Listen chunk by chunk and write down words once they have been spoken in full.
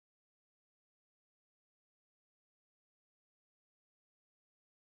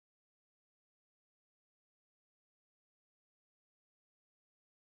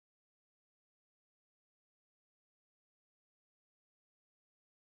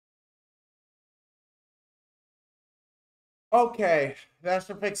Okay, that's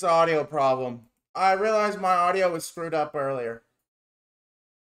to fix the audio problem. I realized my audio was screwed up earlier.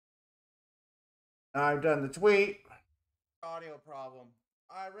 I've done the tweet. Audio problem.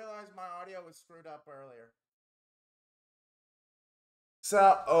 I realized my audio was screwed up earlier.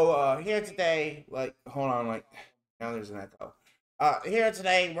 So, here today, hold on, now there's an echo. Here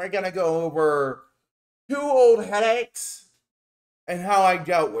today, we're gonna go over two old headaches and how I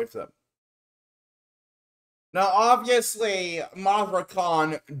dealt with them. Now, obviously, Mothra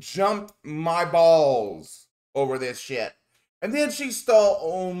Khan jumped my balls over this shit. And then she stole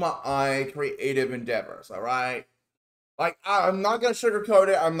all my creative endeavors, alright? Like, I'm not gonna sugarcoat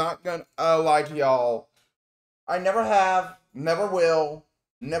it. I'm not gonna lie to y'all. I never have, never will,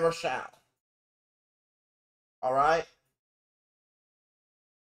 never shall. Alright?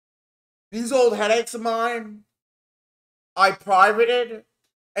 These old headaches of mine, I privated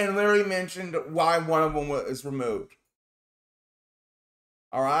and literally mentioned why one of them was removed.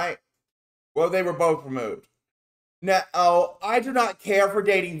 Alright? Well, they were both removed. Now, I do not care for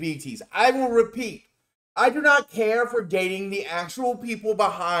dating VTs. I will repeat. I do not care for dating the actual people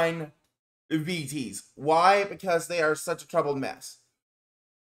behind the VTs. Why? Because they are such a troubled mess.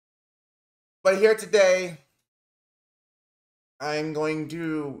 But here today, I'm going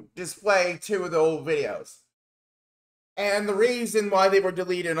to display two of the old videos. And the reason why they were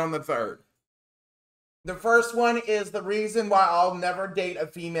deleted on the third. The first one is the reason why I'll never date a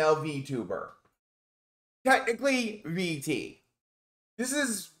female VTuber. Technically, VT. This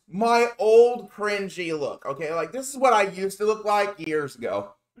is my old cringy look, okay? Like, this is what I used to look like years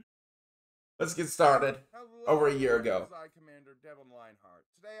ago. Let's get started. Hello, over a year ago. Commander Devin Lionheart.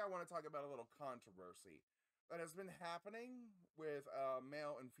 Today I want to talk about a little controversy that has been happening with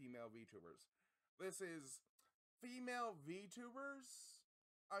male and female VTubers. This is female VTubers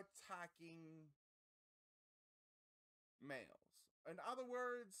attacking males. In other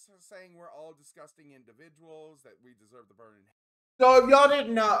words, saying we're all disgusting individuals, that we deserve to burn in hell. So if y'all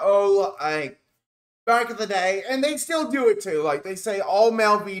didn't know, like, back in the day, and they still do it too, like, they say all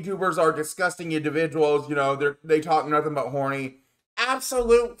male VTubers are disgusting individuals, you know, they talk nothing but horny.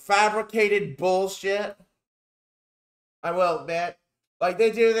 Absolute fabricated bullshit. I will admit. Like,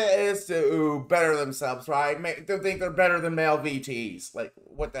 they do this to better themselves, right? They think they're better than male VTs. Like,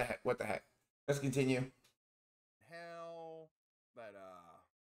 what the heck? What the heck? Let's continue. Hell, that,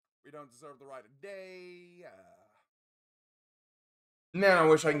 we don't deserve the right of day, Man, I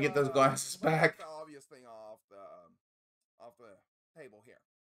wish I can get those glasses back. The obvious thing off the table here,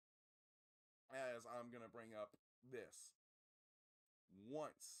 as I'm gonna bring up this.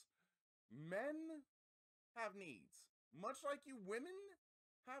 Once men have needs, much like you women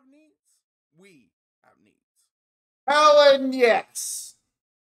have needs, we have needs. Helen, yes.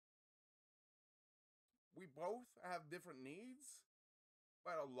 We both have different needs,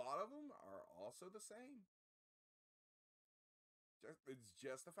 but a lot of them are also the same. It's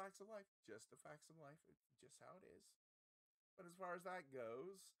just the facts of life. Just the facts of life. It's just how it is. But as far as that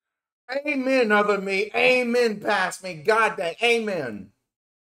goes, amen, other me. Amen, past me. God dang, amen.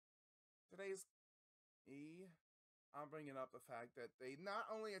 Today's I'm bringing up the fact that they not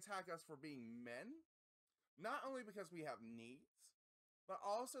only attack us for being men, not only because we have needs, but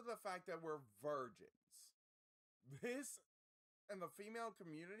also the fact that we're virgins. This, in the female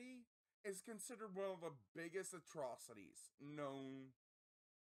community, is considered one of the biggest atrocities known.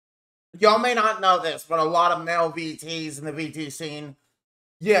 Y'all may not know this, but a lot of male VTs in the VT scene,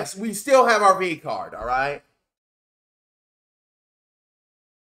 yes, we still have our V card, alright?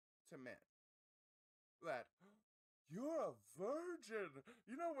 To men. That, you're a virgin.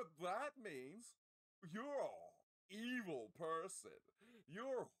 You know what that means? You're an evil person.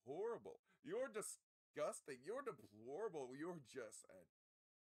 You're horrible. You're disgusting. You're deplorable. You're just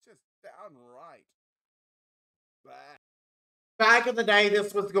downright bad. Back in the day,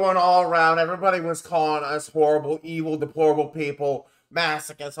 this was going all around. Everybody was calling us horrible, evil, deplorable people,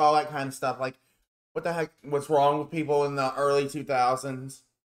 masochists, all that kind of stuff. Like, what the heck? What's wrong with people in the early 2000s?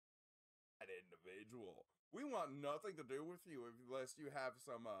 That individual. We want nothing to do with you unless you have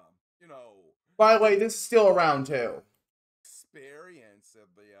some, you know. By the way, this is still around too. Experience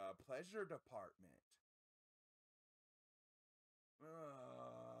of the pleasure department.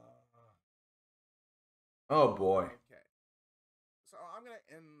 Oh boy. Okay. So I'm going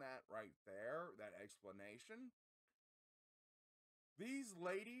to end that right there, that explanation. These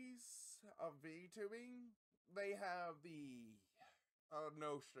ladies of VTubing, they have the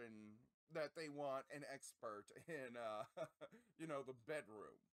notion that they want an expert in, you know, the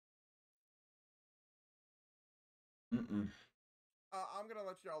bedroom. I'm going to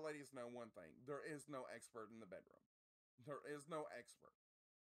let y'all ladies know one thing. There is no expert in the bedroom. There is no expert.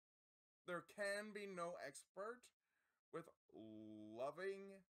 There can be no expert with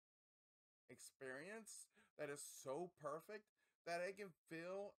loving experience that is so perfect that it can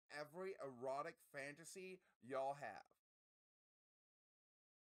fill every erotic fantasy y'all have.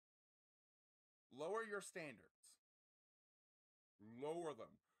 Lower your standards. Lower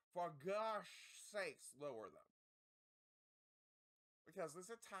them. For gosh sakes, lower them. Because this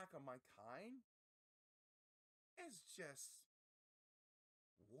attack on my kind is just.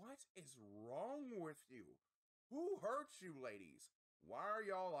 What is wrong with you? Who hurt you, ladies? Why are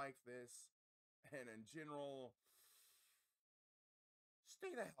y'all like this? And in general,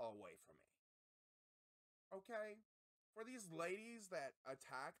 stay the hell away from me. Okay? For these ladies that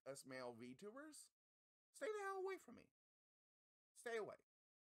attack us male VTubers, stay the hell away from me. Stay away.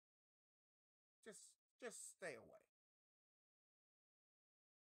 Just stay away.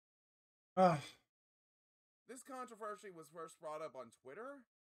 This controversy was first brought up on Twitter.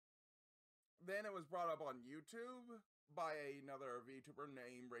 Then it was brought up on YouTube by another VTuber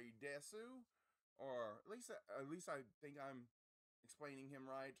named Ray Desu, or at least I think I'm explaining him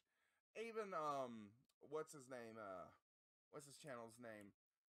right. Even what's his name? What's his channel's name?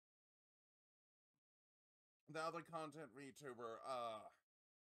 The other content VTuber,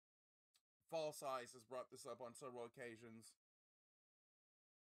 False Ice, has brought this up on several occasions.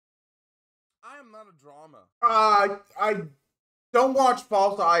 I am not a drama. I don't watch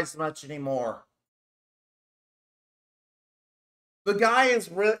False Ice much anymore. The guy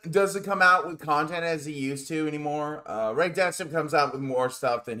doesn't come out with content as he used to anymore. Ray Desu comes out with more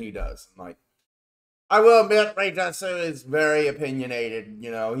stuff than he does. Like, I will admit, Ray Desu is very opinionated.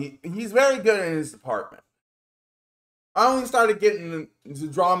 You know, he's very good in his department. I only started getting into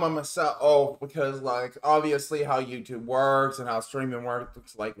drama myself because, like, obviously how YouTube works and how streaming works.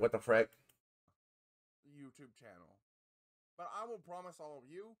 It's like, what the frick? YouTube channel. But I will promise all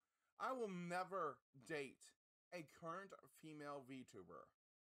of you, I will never date a current female VTuber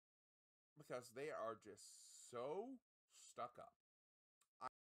because they are just so stuck up.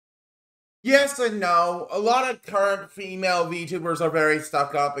 Yes and no. A lot of current female VTubers are very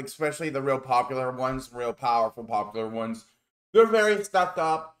stuck up, especially the real popular ones, real powerful popular ones. They're very stuck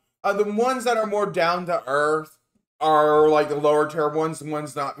up. The ones that are more down to earth are like the lower tier ones, the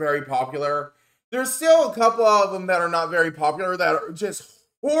ones not very popular. There's still a couple of them that are not very popular that are just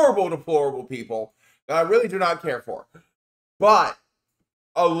horrible, deplorable people that I really do not care for. But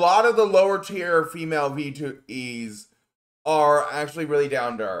a lot of the lower tier female VTubers are actually really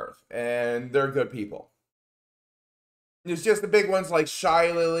down to earth, and they're good people. It's just the big ones like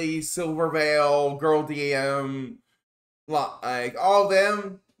Shy Lily, Silvervale, Girl DM, like all of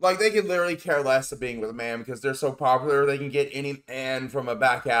them. Like, they could literally care less of being with a man because they're so popular. They can get any man from a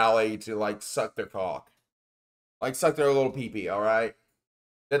back alley to like suck their cock, like suck their little pee-pee. All right,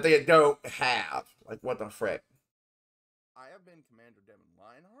 that they don't have. Like, what the frick? I have been Commander Devin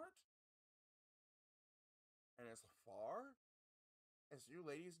Lionheart, and as far as you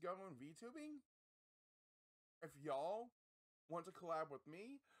ladies go on VTubing, if y'all want to collab with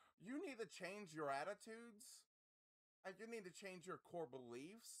me, you need to change your attitudes. And you need to change your core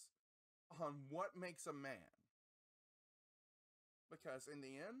beliefs on what makes a man. Because in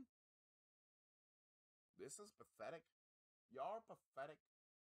the end, this is pathetic. Y'all are pathetic.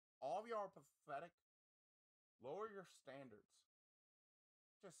 All of y'all are pathetic. Lower your standards.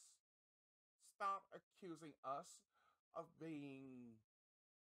 Just stop accusing us of being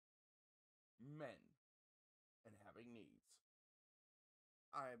men and having needs.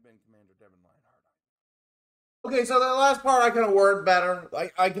 I have been Commander Devin Lionheart. Okay, so the last part I could have worded better.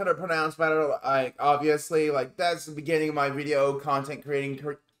 Like, I could have pronounced better. Like, obviously, like, that's the beginning of my video content creating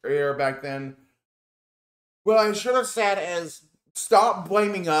career back then. What I should have said is, stop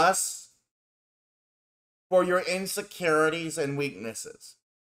blaming us for your insecurities and weaknesses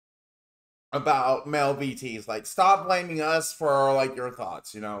about male VTs. Like, stop blaming us for, like, your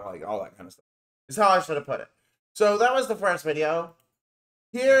thoughts, you know, like, all that kind of stuff. Is how I should have put it. So, that was the first video.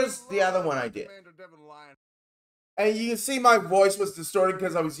 Here's the other one I did. And you can see my voice was distorted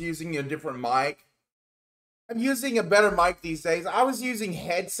because I was using a different mic. I'm using a better mic these days. I was using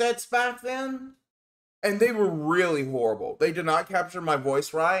headsets back then, and they were really horrible. They did not capture my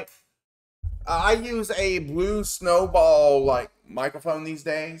voice right. I use a Blue Snowball like microphone these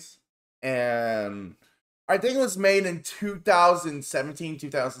days, and I think it was made in 2017,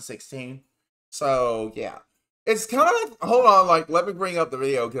 2016. So yeah, it's kind of, hold on, like, let me bring up the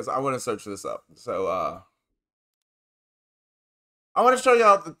video because I want to search this up. So I want to show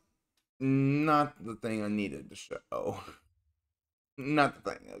y'all not the thing I needed to show. Not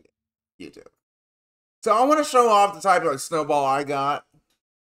the thing. Okay. YouTube. So I want to show off the type of snowball I got.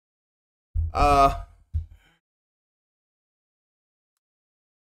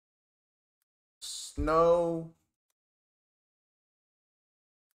 Snow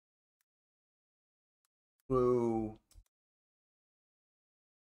blue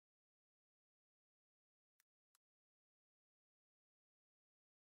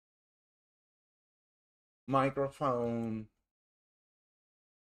microphone.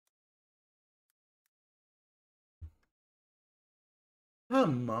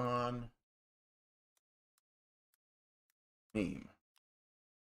 Come on. Meme.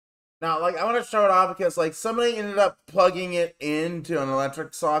 Now, like, I want to show it off because, like, somebody ended up plugging it into an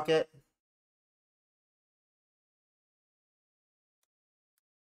electric socket.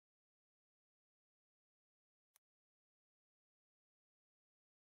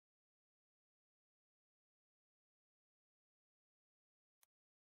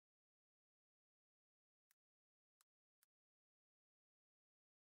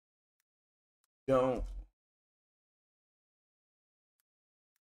 Don't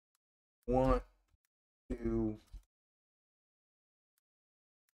want to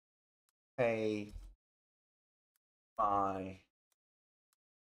pay my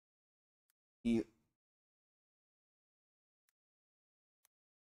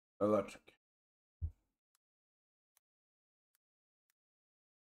electric.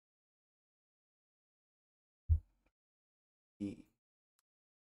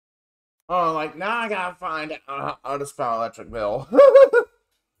 Oh, like, now I gotta find how to spell electric bill.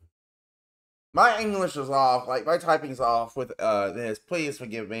 My English is off. Like, my typing's off with this. Please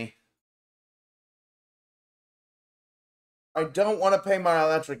forgive me. I don't want to pay my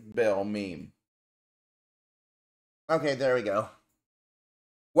electric bill meme. Okay, there we go.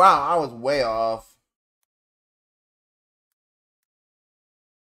 Wow, I was way off.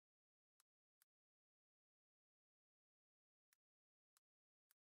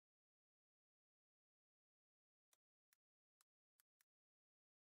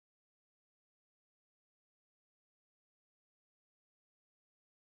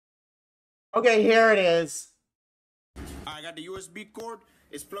 Okay, here it is. I got the USB cord.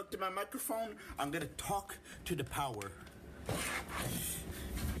 It's plugged to my microphone. I'm gonna talk to the power.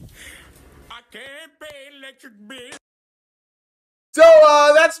 I can't pay electric bill.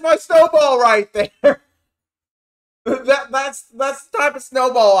 So, that's my snowball right there. that's the type of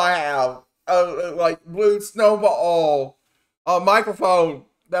snowball I have. Like blue snowball microphone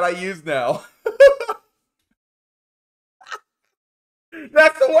that I use now.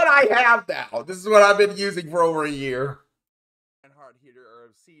 That's the one I have now. This is what I've been using for over a year. And hard hitter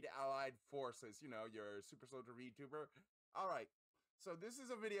of Seed Allied Forces, you know, your super soldier VTuber. Alright, so this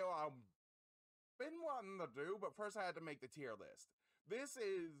is a video I've been wanting to do, but first I had to make the tier list. This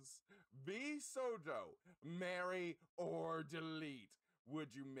is B Sojo, marry or delete.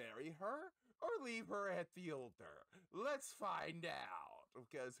 Would you marry her or leave her at the altar? Let's find out,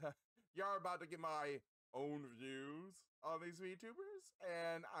 because y'all about to get my own views on these VTubers,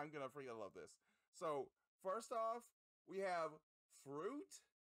 and I'm gonna freaking love this. So, first off, we have Fruit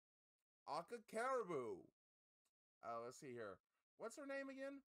Aka Caribou. Let's see here. What's her name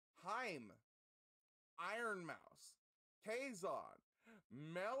again? Heim. Iron Mouse. Kazon.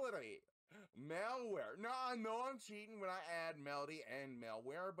 Melody. Malware. No, I know I'm cheating when I add Melody and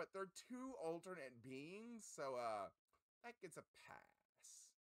Malware, but they're two alternate beings, so that gets a pass.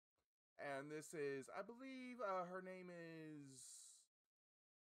 And this is, I believe, her name is...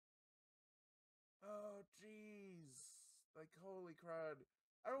 Oh, jeez. Like, holy crud.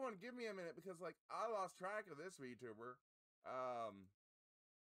 Everyone, give me a minute, because, like, I lost track of this VTuber.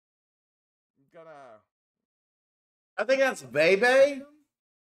 Gonna... I think that's Bebe.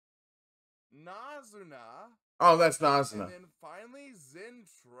 Nazuna. Oh, that's Nazuna. And then finally,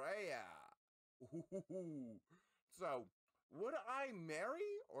 Zentreya. So, would I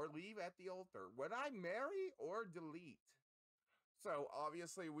marry or leave at the altar? Would I marry or delete? So,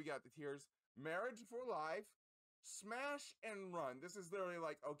 obviously, we got the tiers. Marriage for life. Smash and run. This is literally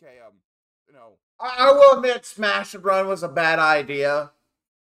like, okay, you know. I will admit smash and run was a bad idea.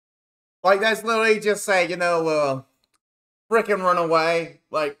 Like, that's literally just say, you know, frickin' run away.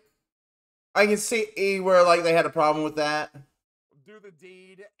 Like, I can see where, like, they had a problem with that. Do the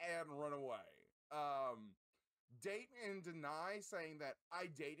deed and run away. Date and deny, saying that I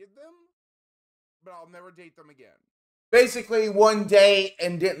dated them, but I'll never date them again. Basically, one date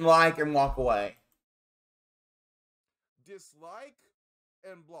and didn't like and walk away. Dislike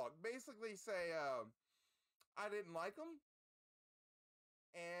and block. Basically say, I didn't like them,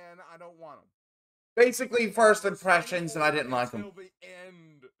 and I don't want them. Basically, first impressions, and I didn't like them. Until the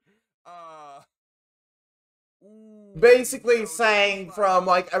end. Ooh, basically so saying like, from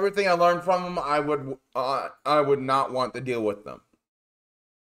like everything I learned from them, I would not want to deal with them.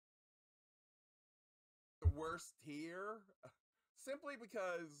 the worst tier, simply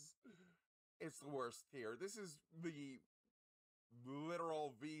because it's the worst tier. This is the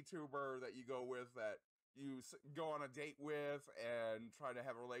literal VTuber that you go with, that you go on a date with and try to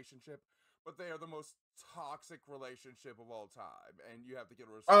have a relationship, but they are the most toxic relationship of all time, and you have to get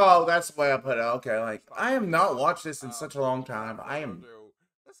a response. Oh, that's the way I put it. Okay, like I have not watched this in such a long time. I am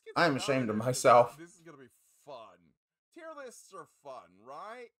ashamed of myself. This is gonna be fun. Tier lists are fun,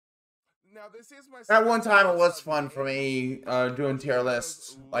 right? Now this is my At one time, it was fun for me doing tier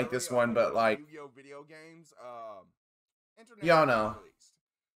lists like this one, but like Yu-Gi-Oh video games, y'all know. released.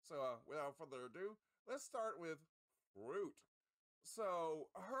 So without further ado, let's start with Fruit. So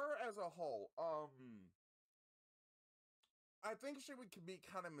her as a whole, I think she would be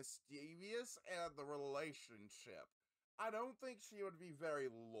kind of mischievous in the relationship. I don't think she would be very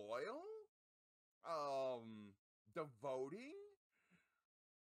loyal, devoting,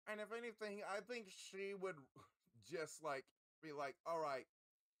 and if anything, I think she would just like be like, all right,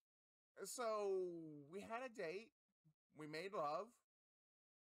 so we had a date, we made love,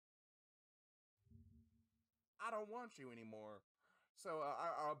 I don't want you anymore. So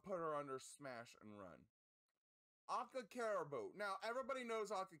I'll put her under Smash and Run. Aka Caribou. Now, everybody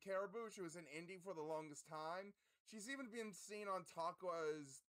knows Aka Caribou. She was an indie for the longest time. She's even been seen on Taka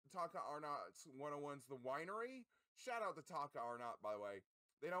Arnott's 101's The Winery. Shout out to Taka Arnott, by the way.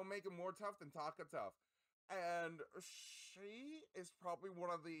 They don't make him more tough than Taka Tough. And she is probably one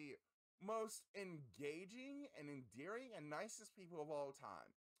of the most engaging and endearing and nicest people of all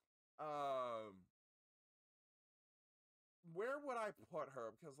time. Where would I put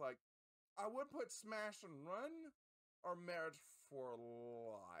her? Because, like, I would put Smash and Run or Marriage for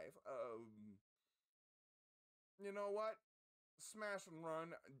Life. You know what? Smash and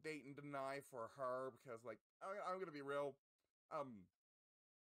Run, Date and Deny for her, because, like, I'm gonna be real.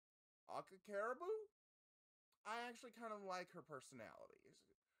 Aka Caribou? I actually kind of like her personality.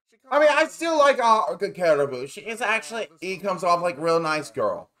 I mean, I still like Aka Caribou. She is actually, he comes off like a real nice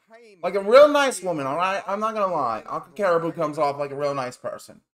girl. Like a real nice woman, alright? I'm not gonna lie. Aka Caribou comes off like a real nice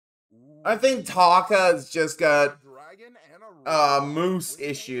person. I think Taka has just got moose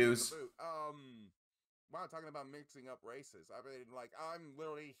issues. Wow, talking about mixing up races. I mean, like, I'm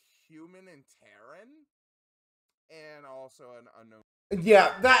literally human and Terran, and also an unknown.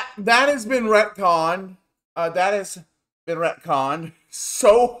 Yeah, that has been retconned. That has been retconned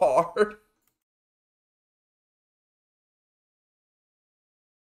so hard.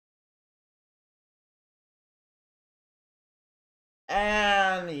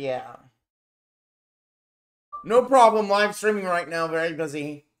 And yeah. No problem, live streaming right now, very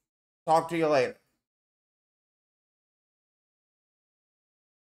busy. Talk to you later.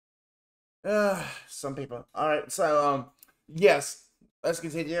 Some people. Alright, so, yes, let's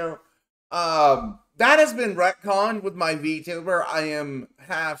continue. That has been retconned with my VTuber. I am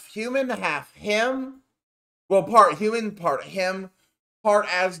half human, half him. Well, part human, part him, part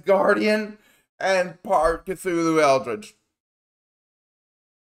Asgardian, and part Cthulhu Eldritch.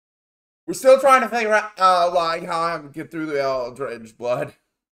 We're still trying to figure out, like, how I get through the Eldritch blood.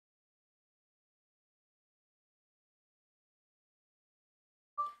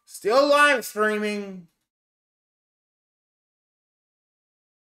 Still live streaming.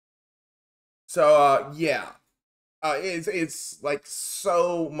 So, yeah. It's like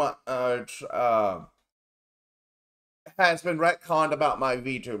so much, has been retconned about my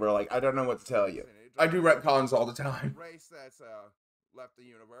VTuber. Like, I don't know what to tell you. I do retcons all the time. Race that's left the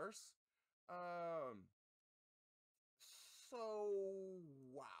universe. So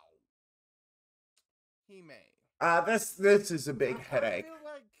wow. He may. This is a big headache. I feel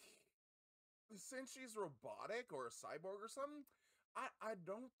like since she's robotic or a cyborg or something, I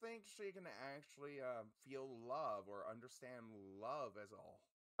don't think she can actually feel love or understand love as a whole.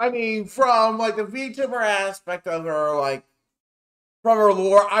 I mean, from like the VTuber aspect of her, like from her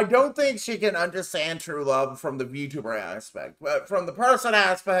lore, I don't think she can understand true love from the VTuber aspect. But from the person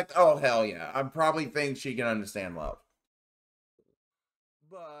aspect, oh hell yeah, I probably think she can understand love.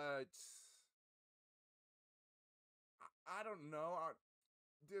 But I don't know.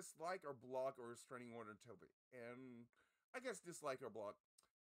 Dislike or block or restraining order Toby. And I guess dislike or block.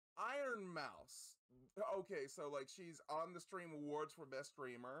 Iron Mouse. Okay, so like she's on the Stream Awards for Best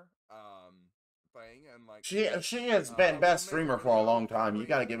Streamer thing, and like she has been best streamer for a long time. You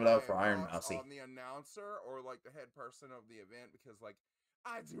gotta give it up for Iron Mousey. On the announcer or like the head person of the event, because like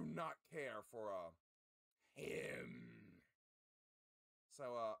I do not care for him.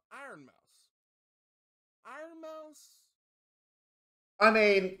 So Iron Mouse. Iron Mouse. I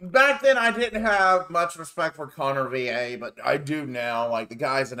mean, back then I didn't have much respect for Connor VA, but I do now. Like, the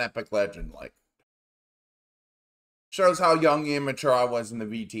guy's an epic legend. Like, shows how young and immature I was in the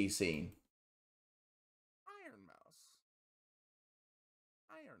VT scene. Iron Mouse.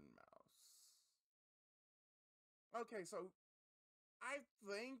 Iron Mouse. Okay, so I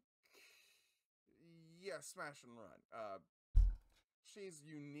think, yeah, smash and run. She's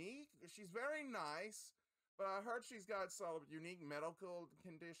unique. She's very nice, but I heard she's got some unique medical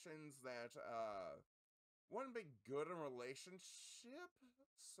conditions that wouldn't be good in relationship.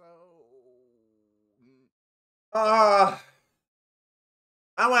 So, Uh,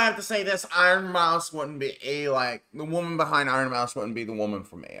 I would have to say this: Iron Mouse wouldn't be like the woman behind Iron Mouse wouldn't be the woman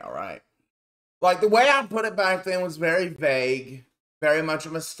for me. All right, like the way I put it back then was very vague, very much a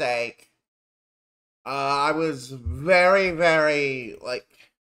mistake. I was very, very like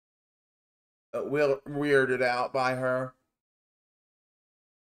weirded out by her.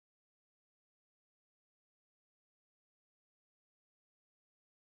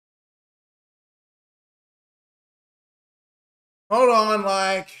 Hold on,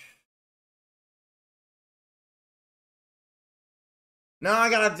 like. Now I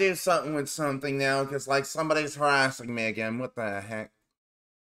gotta do something with something now, because, like, somebody's harassing me again. What the heck?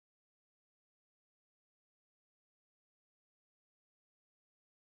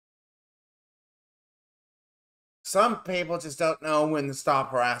 Some people just don't know when to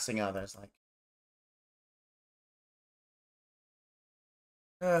stop harassing others. Like,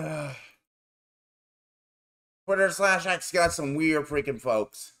 Twitter/X got some weird freaking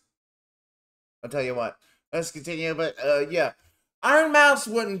folks. I'll tell you what. Let's continue, but, yeah. Iron Mouse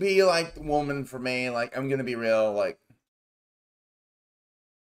wouldn't be, like, the woman for me. Like, I'm gonna be real, like.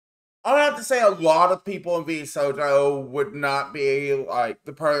 I would have to say a lot of people in VSoto would not be, like,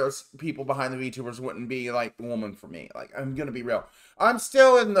 the people behind the VTubers wouldn't be, like, the woman for me. Like, I'm gonna be real. I'm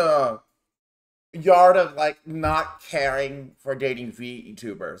still in the yard of, like, not caring for dating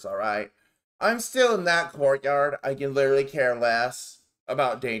VTubers, alright? I'm still in that courtyard. I can literally care less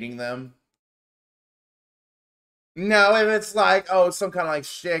about dating them. No, if it's like, oh, some kind of, like,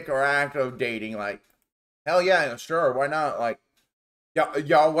 shtick or act of dating, like, hell yeah, sure, why not? Like,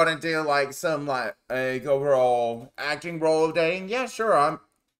 y'all want to do like some like a overall acting role of dating? Yeah, sure. I'm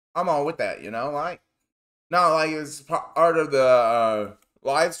all with that. You know, like not like it's part of the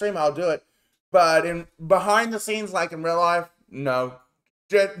live stream. I'll do it, but in behind the scenes, like in real life, no.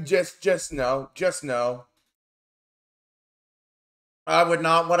 Just no. Just no. I would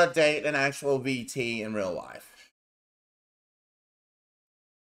not want to date an actual VT in real life.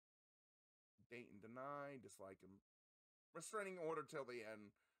 Date and deny, dislike him. Restraining order till the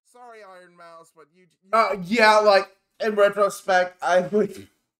end. Sorry, Iron Mouse, but you yeah, like in retrospect, I would.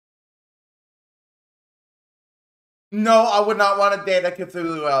 No, I would not want to date a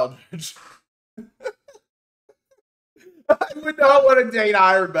Cthulhu Eldritch. I would not want to date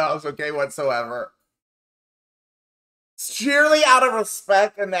Iron Mouse, okay, whatsoever. Sheerly out of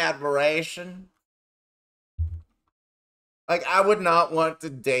respect and admiration. Like, I would not want to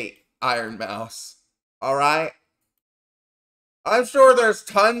date Iron Mouse. Alright? I'm sure there's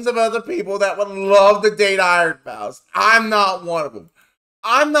tons of other people that would love to date Iron Mouse. I'm not one of them.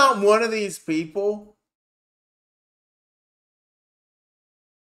 I'm not one of these people.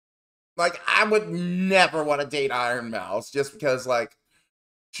 Like, I would never want to date Iron Mouse just because, like,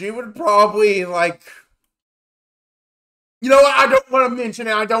 she would probably, like... You know what? I don't want to mention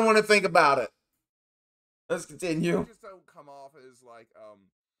it. I don't want to think about it. Let's continue. You just don't come off as like,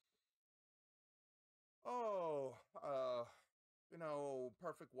 you know,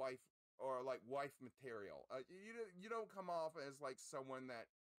 perfect wife or like wife material. You don't come off as like someone that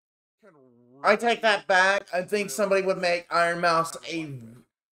can. Really I take that back. I think somebody would make Iron Mouse a.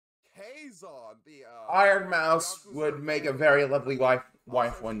 Kazon, the Iron Mouse would make a very lovely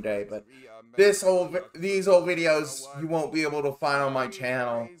wife one day, but these old videos you won't be able to find on my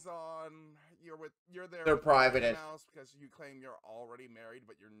channel. They're private. Because you claim you're already married,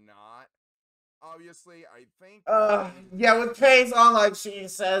 but you're not. Obviously, I think. Yeah, with Kazon, like she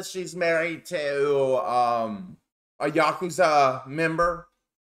says, she's married to a Yakuza member.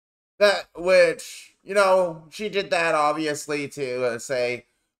 Which you know, she did that obviously to say,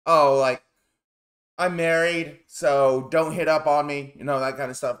 oh, like I'm married, so don't hit up on me, you know, that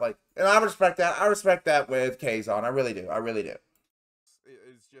kind of stuff. Like, and I respect that. I respect that with Kazon. I really do. I really do.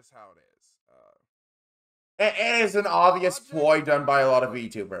 It's just how it is. It is an obvious ploy done by a lot of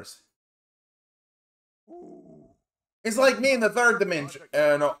VTubers. It's like me in the third dimension,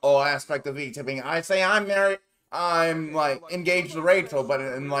 all aspect of VTubing. I say I'm married. I'm like like, engaged to somebody says Rachel, but she's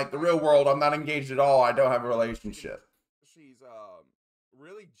a in really like the nice real world, I'm person. not engaged at all. I don't have a relationship. She's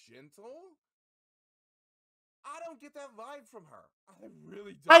really gentle. I don't get that vibe from her. I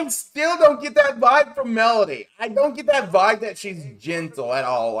really I don't. still don't get that vibe from Melody. I don't get that vibe Melody, that she's part of gentle at me,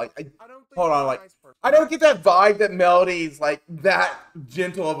 all. Like, I don't think hold she's on, a like, nice person. I don't get that vibe that Melody's like that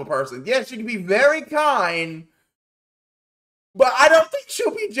gentle of a person. Yes, she can be very kind, but I don't think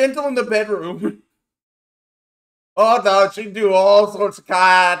she'll be gentle in the bedroom. Oh no, she'd do all sorts of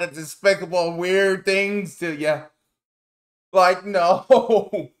kind of despicable, weird things to you. Like,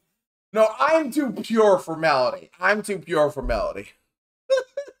 no. No, I'm too pure for Melody. I'm too pure for Melody.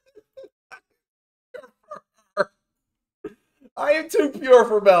 I am too pure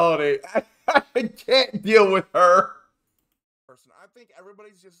for Melody. I can't deal with her. Person. I think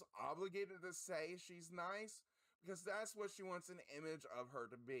everybody's just obligated to say she's nice because that's what she wants an image of her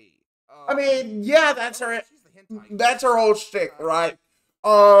to be. I mean, yeah, that's Oh, her. she's the hentai That's queen. her whole shtick, right?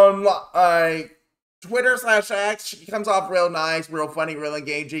 Like Twitter/X, she comes off real nice, real funny, real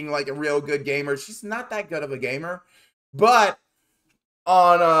engaging, like a real good gamer. She's not that good of a gamer, but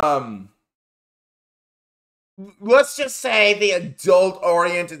on let's just say the adult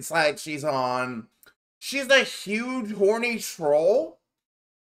oriented site she's on, she's a huge horny troll.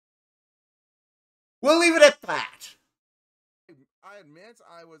 We'll leave it at that. I admit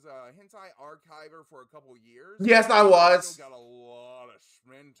I was a hentai archiver for a couple years. Yes, I was. Still got a lot of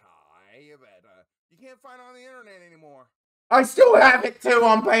hentai that you can't find on the internet anymore. I still have it too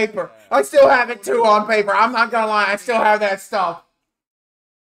on paper. Yeah. I still have it too on paper. I'm not gonna lie. I still have that stuff.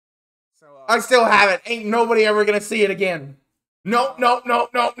 So I still have it. Ain't nobody ever gonna see it again. Nope, nope,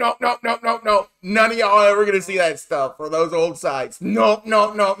 nope, nope, nope, nope, nope, nope, nope. None of y'all ever gonna see that stuff for those old sites. Nope,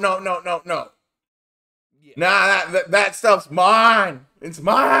 nope, nope, nope, nope, nope, nope. Yeah. Nah, that stuff's mine. It's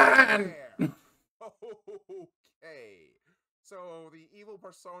mine. Okay. So the evil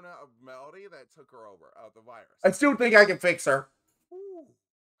persona of Melody that took her over, the virus. I still think I can fix her. Ooh.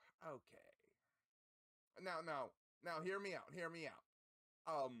 Okay. Now, hear me out. Hear me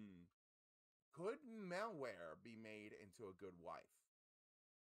out. Could malware be made into a good wife?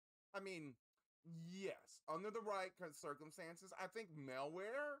 I mean, yes, under the right circumstances, I think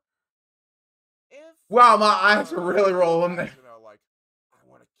malware. If wow, my eyes are really rolling there. You know, like I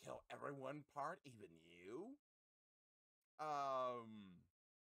want to kill everyone part, even you.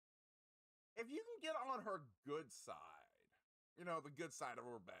 If you can get on her good side, you know, the good side of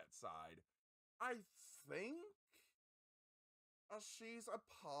her bad side, I think she's a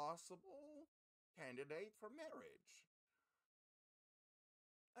possible candidate for marriage.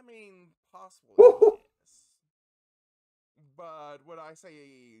 I mean, possibly yes. But would I say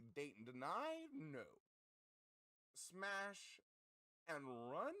date and deny? No. Smash and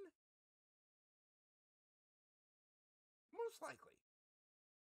run? Most likely.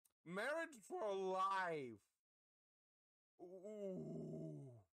 Marriage for life. Ooh.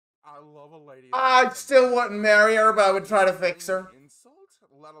 I love a lady. I still wouldn't marry her, but I would try to fix her. Insult,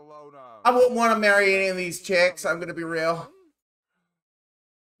 let alone I wouldn't want to marry any of these chicks. I'm gonna be real.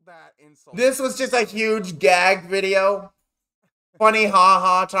 That insult. This was just a huge gag video. Funny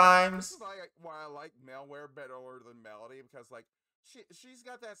haha times. This is why I like malware better than Melody, because like she's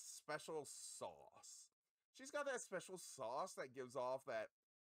got that special sauce. She's got that special sauce that gives off that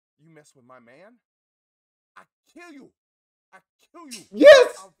you mess with my man, I kill you. I kill you.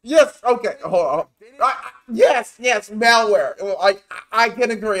 Yes, yes. Okay, hold on. Yes, malware. I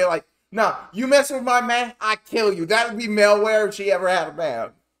can agree. Like, no, you mess with my man, I kill you. That would be malware if she ever had a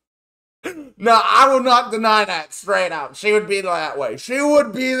man. No, I will not deny that straight out. She would be that way. She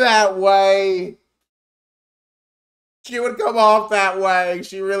would be that way. She would come off that way.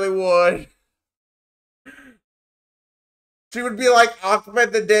 She really would. She would be like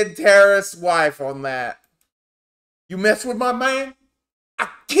Ahmed the Dead Terrorist's wife on that. You mess with my man, I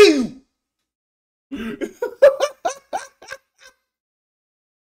kill you.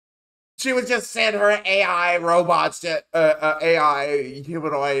 She would just send her AI robots to AI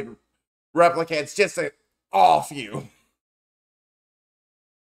humanoid replicants just to off you.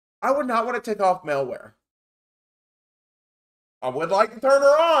 I would not want to take off malware. I would like to turn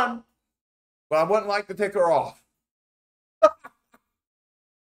her on, but I wouldn't like to take her off.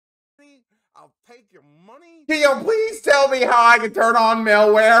 I'll take your money. Can you please tell me how I can turn on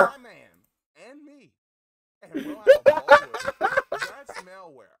malware? My man and me. And we'll have a ball with it. That's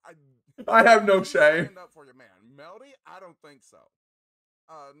malware. I have no shame. Stand up for your man. Melody? I don't think so.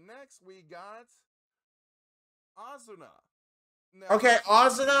 Next we got Azuna. Now, Okay,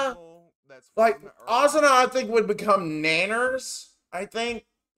 Azuna. Like, Azuna, I think, would become Nanners. I think.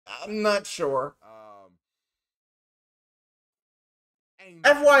 I'm not sure.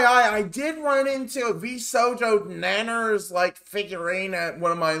 Angel. FYI, I did run into a V Sojo Nanners like figurine at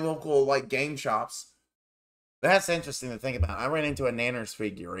one of my local like game shops. That's interesting to think about. I ran into a Nanners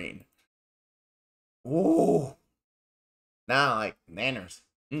figurine. Ooh. Now like Nanners.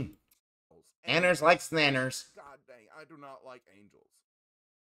 Nanners likes Nanners. God dang, I do not like angels.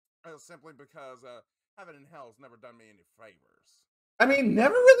 Simply because heaven and hell's never done me any favors. I mean,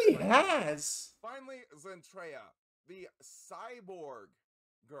 never really has. Finally, Zentrea, the cyborg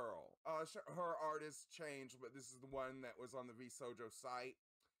girl. Her art is changed, but this is the one that was on the V Sojo site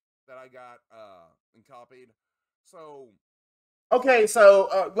that I got and copied. So, okay,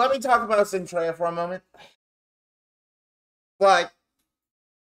 so let me talk about Zentrea for a moment. Like,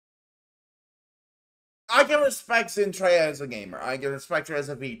 I can respect Zentrea as a gamer. I can respect her as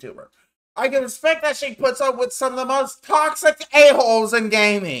a VTuber. I can respect that she puts up with some of the most toxic a-holes in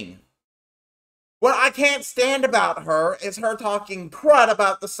gaming. What I can't stand about her is her talking crud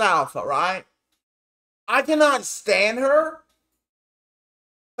about the South, alright? I cannot stand her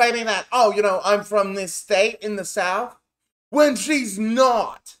claiming that, oh, you know, I'm from this state in the South, when she's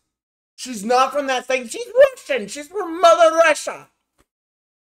not. She's not from that state. She's Russian. She's from Mother Russia.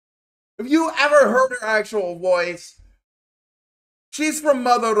 If you ever heard her actual voice, she's from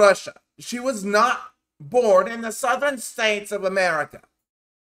Mother Russia. She was not born in the southern states of America.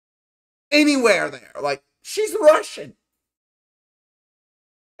 Anywhere there. Like, she's Russian.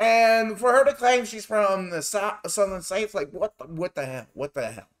 And for her to claim she's from the southern states, like, what the hell? What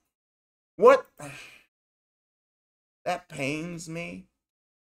the hell? What? That pains me.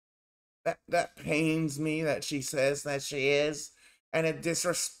 That pains me that she says that she is. And it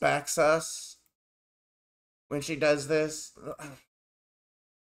disrespects us when she does this.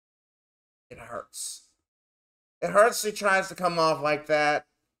 It hurts. It hurts she tries to come off like that,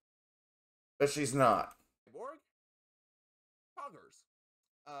 but she's not. Borg? Poggers.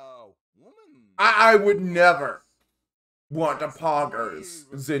 Woman. I would never want to poggers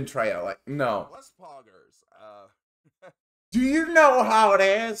Zentrea. Like, no. Less poggers. Do you know how it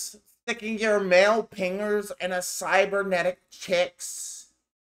is? Sticking your male pingers in a cybernetic chick's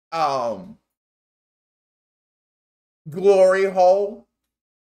glory hole.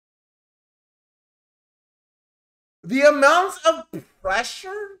 The amount of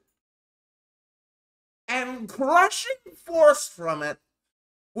pressure and crushing force from it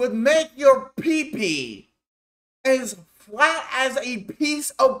would make your pee-pee as flat as a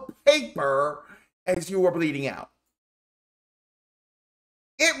piece of paper as you were bleeding out.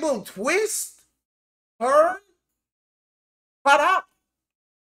 It will twist, turn, cut up,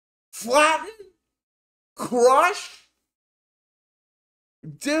 flatten, crush,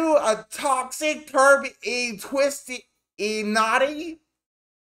 do a toxic, curvy, twisty, naughty,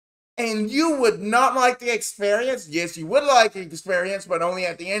 and you would not like the experience. Yes, you would like the experience, but only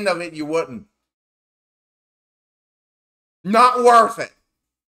at the end of it you wouldn't. Not worth it.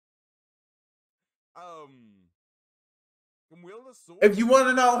 If you want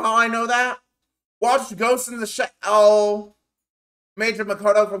to know how I know that, watch Ghost in the Shell. Major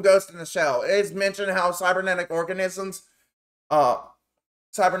Makoto from Ghost in the Shell. It is mentioned how cybernetic organisms,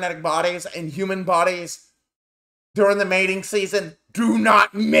 cybernetic bodies, and human bodies during the mating season do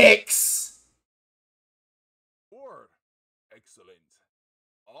not mix. Or, excellent.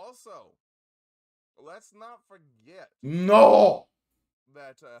 Also, let's not forget. No.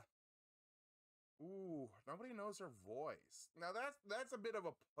 That, nobody knows her voice. Now that's a bit of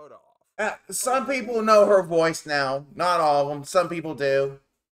a put off. Some people know her voice now. Not all of them. Some people do.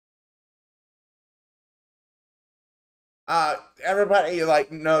 Everybody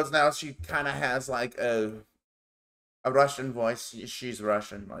like knows now she kind of has like a Russian voice. She's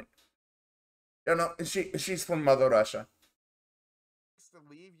Russian, like, you know, she's from Mother Russia. To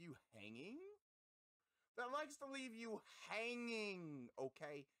leave you hanging? That likes to leave you hanging,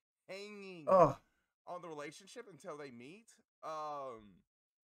 okay? Hanging. Oh. On the relationship until they meet.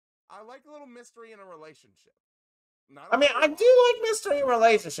 I like a little mystery in a relationship. I mean, I do like mystery in a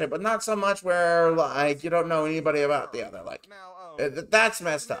relationship, but not so much where, like, you don't know anybody about the other. Like, now, that's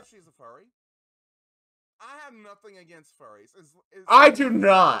messed up. She's a furry. I have nothing against furries. I do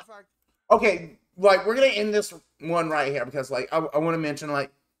not. Okay, like, we're gonna end this one right here because, like, I want to mention,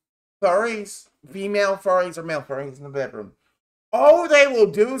 like, furries, female furries or male furries in the bedroom. Oh, they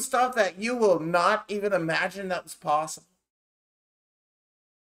will do stuff that you will not even imagine that was possible.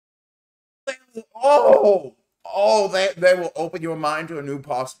 They will open your mind to a new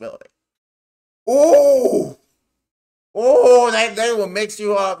possibility. Oh, they will mix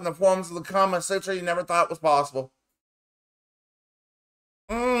you up in the forms of the Kama Sutra you never thought was possible.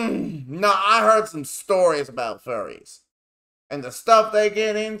 No, I heard some stories about furries. and the stuff they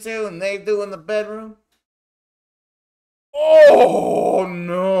get into and they do in the bedroom. Oh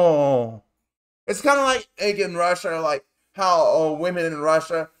no. It's kind of like in Russia, like how women in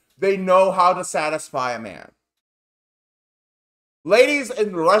Russia, they know how to satisfy a man. Ladies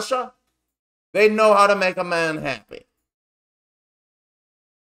in Russia, they know how to make a man happy.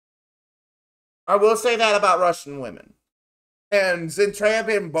 I will say that about Russian women. And Zentrea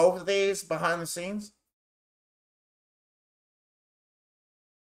being both of these behind the scenes.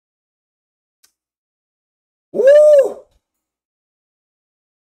 Woo!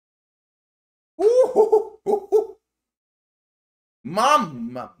 Woo!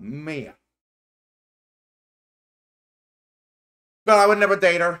 Mamma mia. But I would never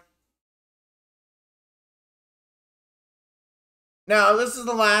date her. Now, this is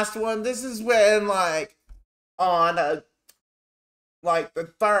the last one. This is when, like, on, like, the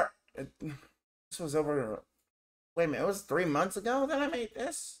third... This was over... Wait a minute, it was 3 months ago that I made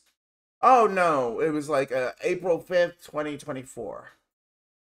this? Oh, no, it was, like, April 5th, 2024.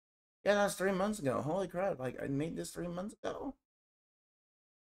 Yeah, that was 3 months ago. Holy crap, like, I made this 3 months ago?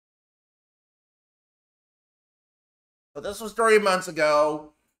 But this was 3 months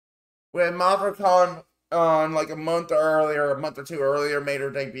ago when MotherCon on like a month or 2 earlier, made her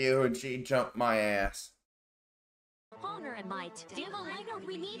debut and she jumped my ass. Honor and might. Divalino,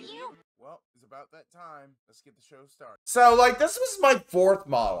 we need you. Well, it's about that time. Let's get the show started. So like this was my 4th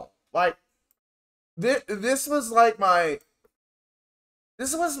model. Like this was like my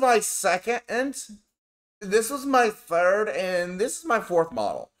this was my 2nd, this was my 3rd, and this is my 4th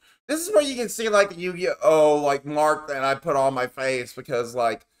model. This is where you can see, like, the Yu-Gi-Oh! Like, mark that I put on my face because,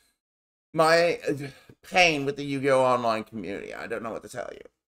 like, my pain with the Yu-Gi-Oh! Online community. I don't know what to tell you.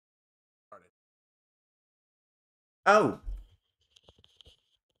 Oh.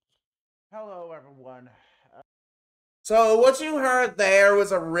 Hello, everyone. So, what you heard there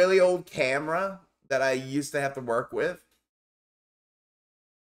was a really old camera that I used to have to work with.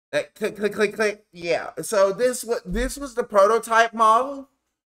 That click, click, click, click. Yeah. So, this was the prototype model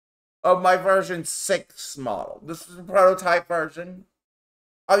of my version 6 model. This is the prototype version.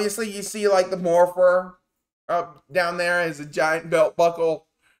 Obviously, you see like the morpher up down there is a giant belt buckle.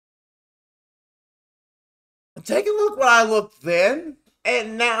 Take a look what I looked then,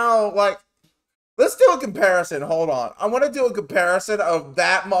 and now, like, let's do a comparison. Hold on. I want to do a comparison of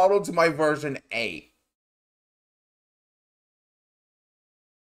that model to my version 8.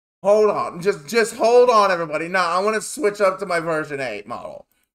 Hold on. Just hold on, everybody. Now, I want to switch up to my version 8 model.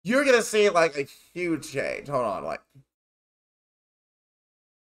 You're going to see, like, a huge change. Hold on, like.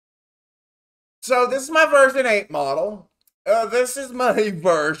 So, this is my version 8 model. This is my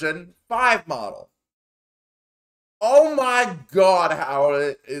version 5 model. Oh my god, how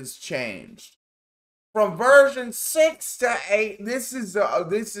it is changed. From version 6 to 8, this is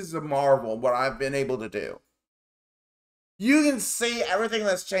a marvel, what I've been able to do. You can see everything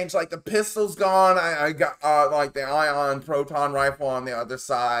that's changed. Like the pistol's gone. I got like the ion proton rifle on the other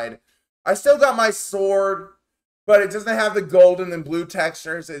side. I still got my sword, but it doesn't have the golden and blue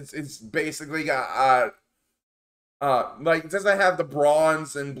textures. It's basically got like it doesn't have the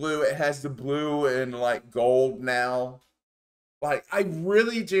bronze and blue. It has the blue and like gold now. Like I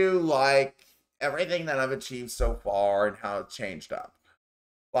really do like everything that I've achieved so far and how it's changed up.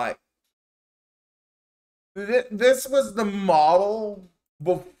 Like this was the model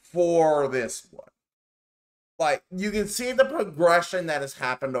before this one. Like, you can see the progression that has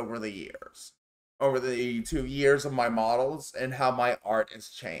happened over the years. Over the 2 years of my models and how my art has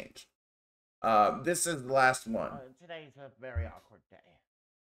changed. This is the last one. Today's a very awkward day.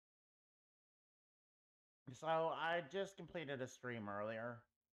 So, I just completed a stream earlier.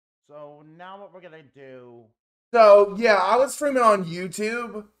 So, now what we're gonna do... So, yeah, I was streaming on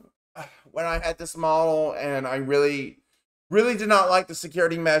YouTube when I had this model, and I really did not like the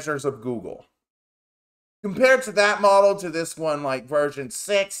security measures of Google. Compared to that model to this one, like version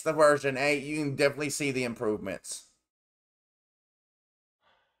 6 to version 8, you can definitely see the improvements.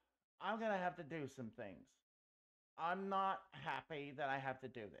 I'm gonna have to do some things. I'm not happy that I have to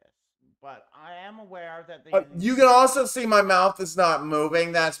do this, but I am aware that the... you can also see my mouth is not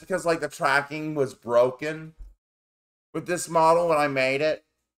moving. That's because, like, the tracking was broken with this model when I made it.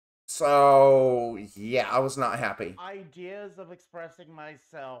 So, yeah, I was not happy. Ideas of expressing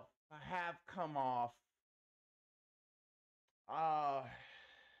myself have come off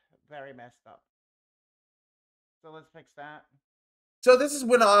very messed up. So let's fix that. So this is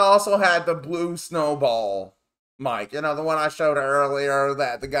when I also had the blue snowball mic. You know, the one I showed earlier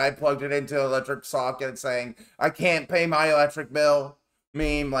that the guy plugged it into an electric socket saying, I can't pay my electric bill.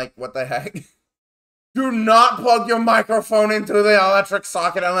 Meme, like, what the heck? Do not plug your microphone into the electric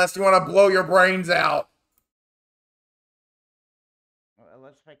socket unless you want to blow your brains out.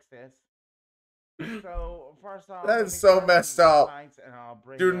 Let's fix this. So, first off, That let is me so start messed with the up. sites, and I'll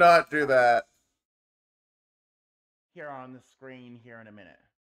bring Do up not the do sites that. here on the screen here in a minute.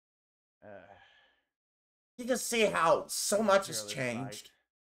 You can see how so much has Tier list changed site.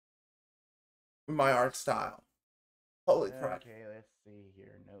 in my art style. Holy crap. Okay, let's see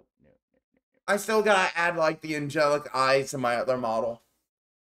here. Nope. I still gotta add like the angelic eyes to my other model.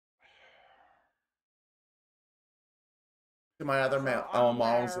 To my other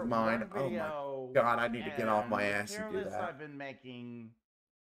models of mine. Oh my god, I need to get off my ass and do that. I've been making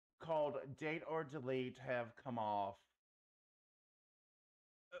called Date or Delete have come off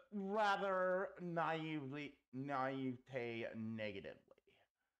rather naivete negatively.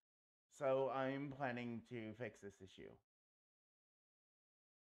 So I'm planning to fix this issue.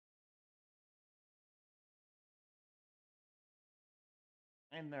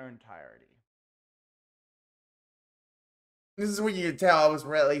 In their entirety. This is when you could tell I was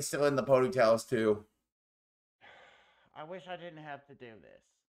really still in the ponytails too. I wish I didn't have to do this.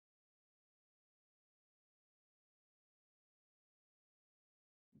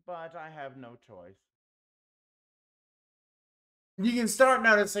 But I have no choice. You can start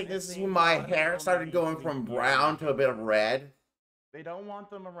noticing this is when my hair started going from brown to a bit of red. They don't want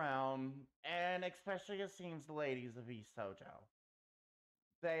them around, and especially it seems the ladies of East Soto.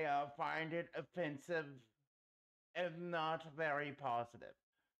 They find it offensive and not very positive.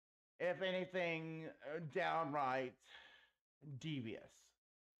 If anything, downright devious.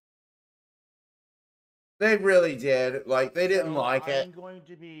 They really did. Like, they didn't like it. I'm going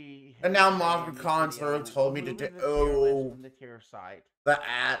to be and now Monster Concert told me to do the tier site. The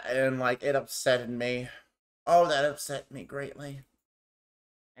ad, and like it upsetted me. Oh, that upset me greatly.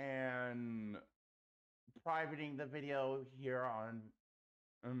 And privating the video here on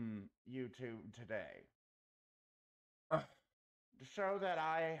YouTube today. To show that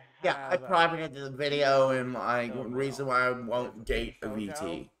I have, I privated the video, and like reason why I won't date a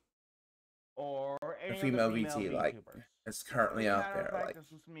VT. Or a female VT, like, it's currently out there. Like,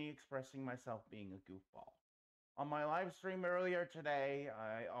 this was me expressing myself being a goofball. On my live stream earlier today,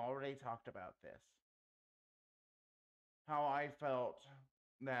 I already talked about this. How I felt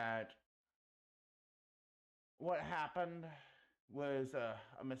that what happened was a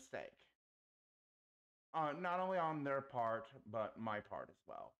mistake. Not only on their part, but my part as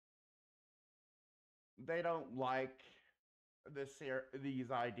well. They don't like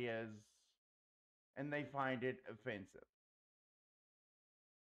these ideas, and they find it offensive.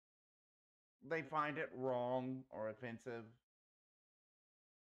 They find it wrong or offensive,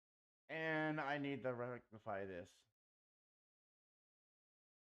 and I need to rectify this.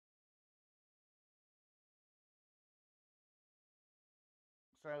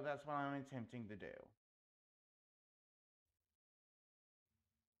 So that's what I'm attempting to do.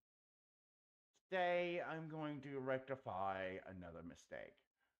 Today, I'm going to rectify another mistake.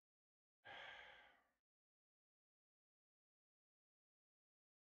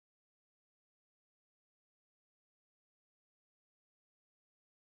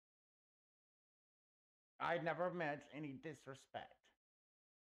 I never meant any disrespect.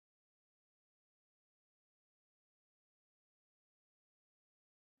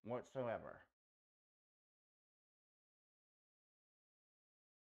 Whatsoever.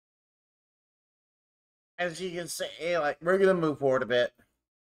 as you can see, like, we're gonna move forward a bit.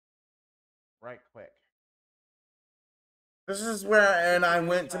 Right quick. This is where, and I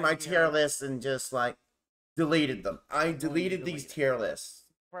went to my tier list and just like deleted them. I deleted these tier lists.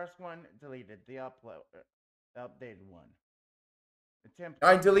 First one deleted, the updated one.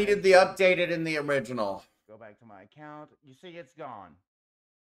 I deleted the updated and the original. Go back to my account. You see, it's gone.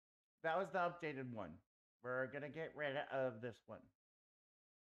 That was the updated one. We're gonna get rid of this one.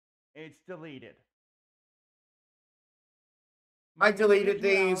 It's deleted. I deleted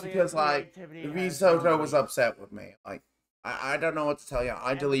these because, like, V Soto was upset with me. Like, I don't know what to tell you.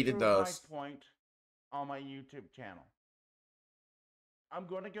 I deleted those. My point on my YouTube channel. I'm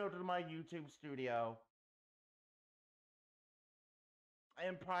going to go to my YouTube studio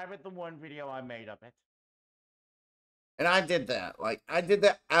and private the one video I made of it. And I did that. Like, I did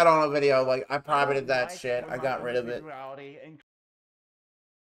that add-on a video. Like, I privated that shit. I got rid of it.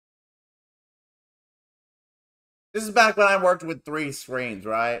 This is back when I worked with 3 screens,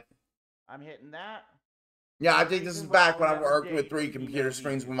 right? I'm hitting that. Yeah, I think this is back when I worked with 3 computer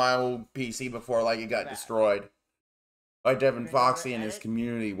screens with my old PC before, like, it got destroyed by Devin Foxy and his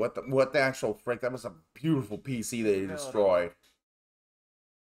community. What the actual frick? That was a beautiful PC they destroyed.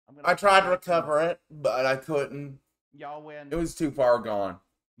 I tried to recover it, but I couldn't. Y'all win. It was too far gone.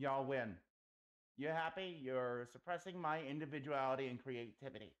 Y'all win. You happy? You're suppressing my individuality and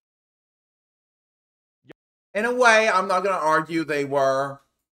creativity. In a way, I'm not going to argue they were.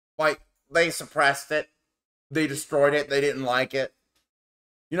 Like, they suppressed it. They destroyed it. They didn't like it.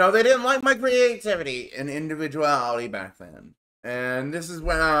 You know, they didn't like my creativity and individuality back then. And this is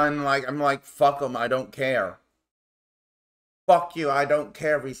when I'm like, fuck them, I don't care. Fuck you, I don't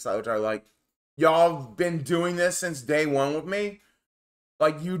care, Vsojo. Like, y'all been doing this since day one with me.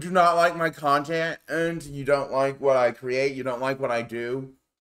 Like, you do not like my content, and you don't like what I create, you don't like what I do.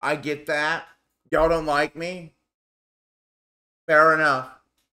 I get that. Y'all don't like me. Fair enough.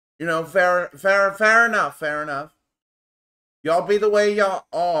 You know, fair enough. Y'all be the way y'all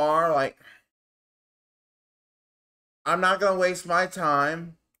are, like, I'm not gonna waste my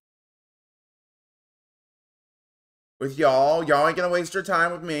time with y'all. Y'all ain't gonna waste your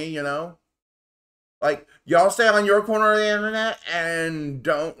time with me, you know? Like, y'all stay on your corner of the internet and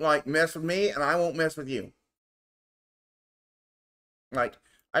don't, like, mess with me, and I won't mess with you. Like,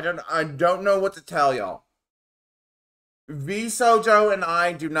 I don't know what to tell y'all. Vsojo and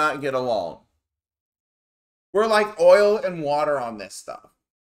I do not get along. We're like oil and water on this stuff.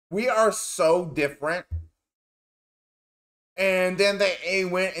 We are so different. And then they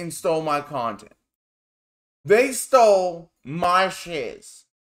went and stole my content. They stole my shiz.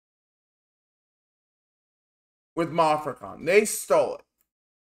 With Mofricon. They stole it.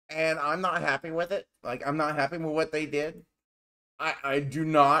 And I'm not happy with it. Like, I'm not happy with what they did. I do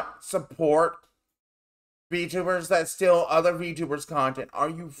not support VTubers that steal other VTubers' content. Are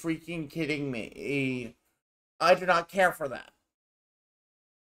you freaking kidding me? I do not care for that.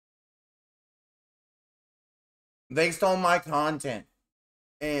 They stole my content.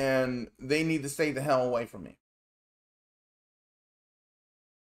 And they need to stay the hell away from me.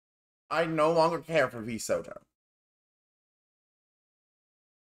 I no longer care for Vsojo.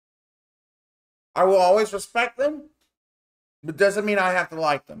 I will always respect them, but doesn't mean I have to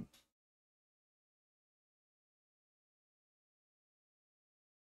like them.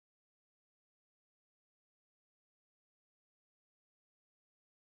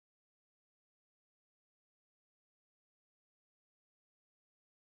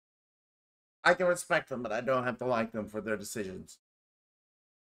 I can respect them, but I don't have to like them for their decisions.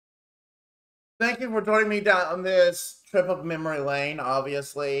 Thank you for joining me down on this trip of memory lane,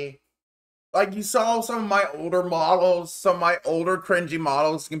 obviously. Like, you saw some of my older models, some of my older cringy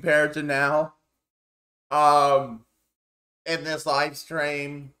models compared to now. In this live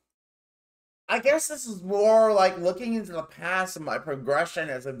stream. I guess this is more like looking into the past and my progression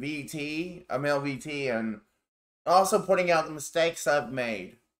as a VT, a male VT, and also pointing out the mistakes I've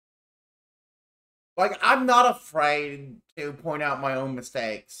made. Like, I'm not afraid to point out my own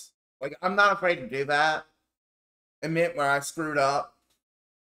mistakes. Like, I'm not afraid to do that. Admit where I screwed up.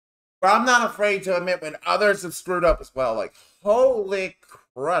 But I'm not afraid to admit when others have screwed up as well. Like, holy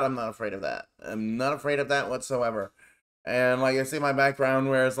crud, I'm not afraid of that. I'm not afraid of that whatsoever. And, like, I see my background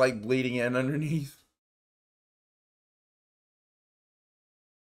where it's, like, bleeding in underneath.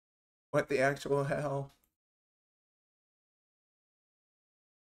 What the actual hell?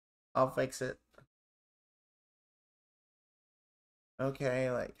 I'll fix it. Okay,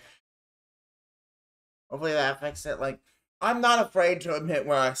 like, hopefully that fixed it. Like, I'm not afraid to admit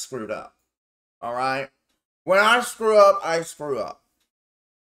where I screwed up. Alright? When I screw up, I screw up.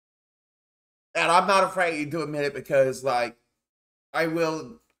 And I'm not afraid to admit it because, like, I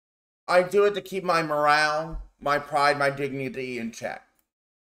do it to keep my morale, my pride, my dignity in check.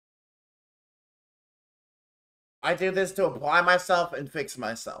 I do this to apply myself and fix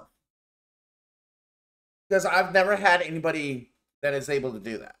myself. Because I've never had anybody that is able to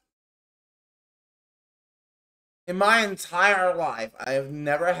do that. In my entire life, I have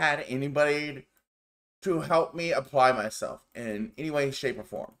never had anybody to help me apply myself in any way, shape, or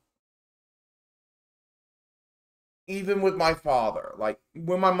form. Even with my father. Like,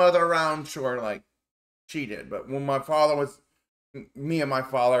 when my mother around, sure, like, she did. But when my father was, me and my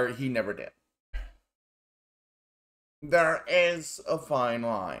father, he never did. There is a fine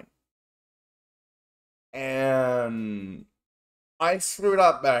line. And I screwed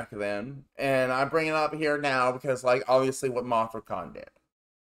up back then, and I bring it up here now because, like, obviously what Mofricon did.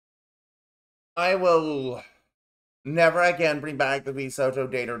 I will never again bring back the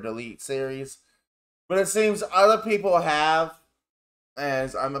Vsojo Date or Delete series, but it seems other people have,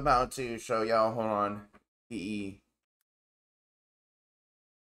 as I'm about to show y'all. Hold on. The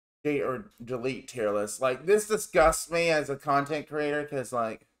Date or Delete tier list. Like, this disgusts me as a content creator because,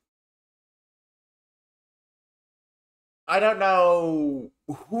 like, I don't know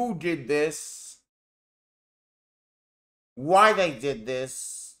who did this, why they did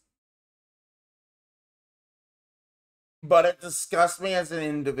this, but it disgusts me as an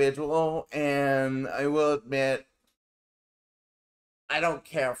individual, and I will admit, I don't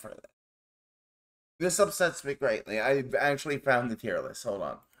care for that. This upsets me greatly. I actually found the tier list. Hold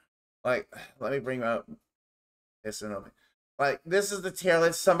on. Like, let me bring up this and over. Like, this is the tier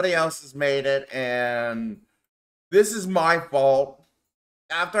list. Somebody else has made it, and this is my fault.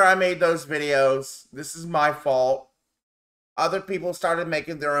 After I made those videos, this is my fault. Other people started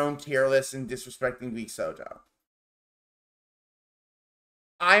making their own tier lists and disrespecting V Soto.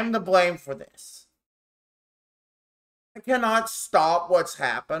 I'm to blame for this. I cannot stop what's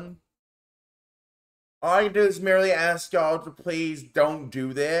happened. All I can do is merely ask y'all to please don't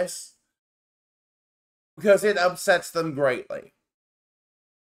do this, because it upsets them greatly.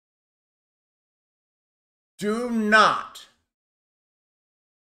 Do not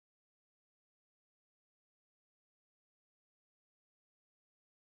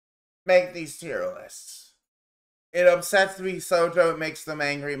make these tier lists. It upsets me, Soto. It makes them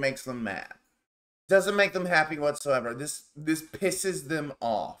angry. It makes them mad. It doesn't make them happy whatsoever. This pisses them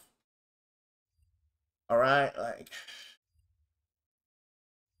off. All right, like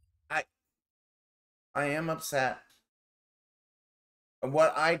I am upset.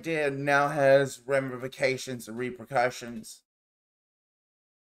 What I did now has ramifications and repercussions.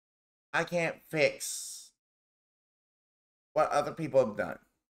 I can't fix what other people have done,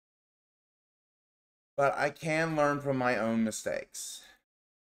 but I can learn from my own mistakes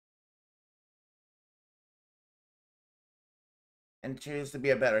and choose to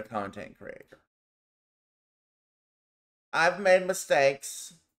be a better content creator. I've made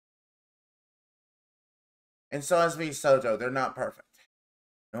mistakes, and so has V Soto. They're not perfect.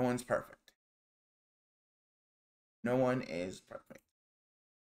 No one's perfect. No one is perfect.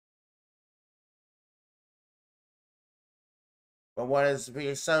 But what has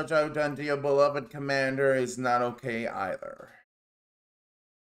V Soto done to your beloved commander is not okay either.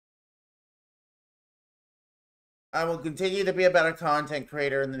 I will continue to be a better content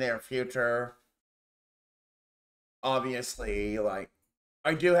creator in the near future. Obviously, like,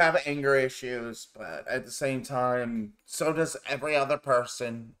 I do have anger issues, but at the same time, so does every other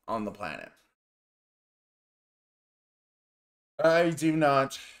person on the planet. I do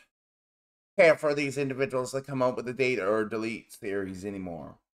not care for these individuals that come up with the data or delete theories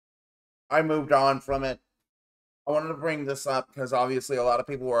anymore. I moved on from it. I wanted to bring this up because obviously a lot of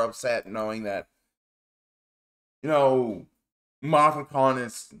people were upset knowing that, you know,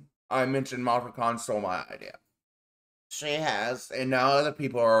 I mentioned Mafra stole my idea. She has, and now other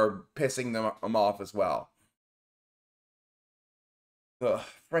people are pissing them off as well. The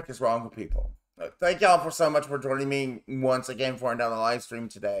frick is wrong with people? Thank y'all for so much for joining me once again for another live stream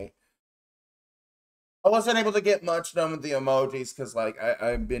today. I wasn't able to get much done with the emojis because, like,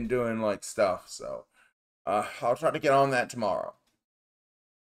 I've been doing, like, stuff, so I'll try to get on that tomorrow.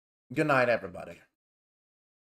 Good night, everybody.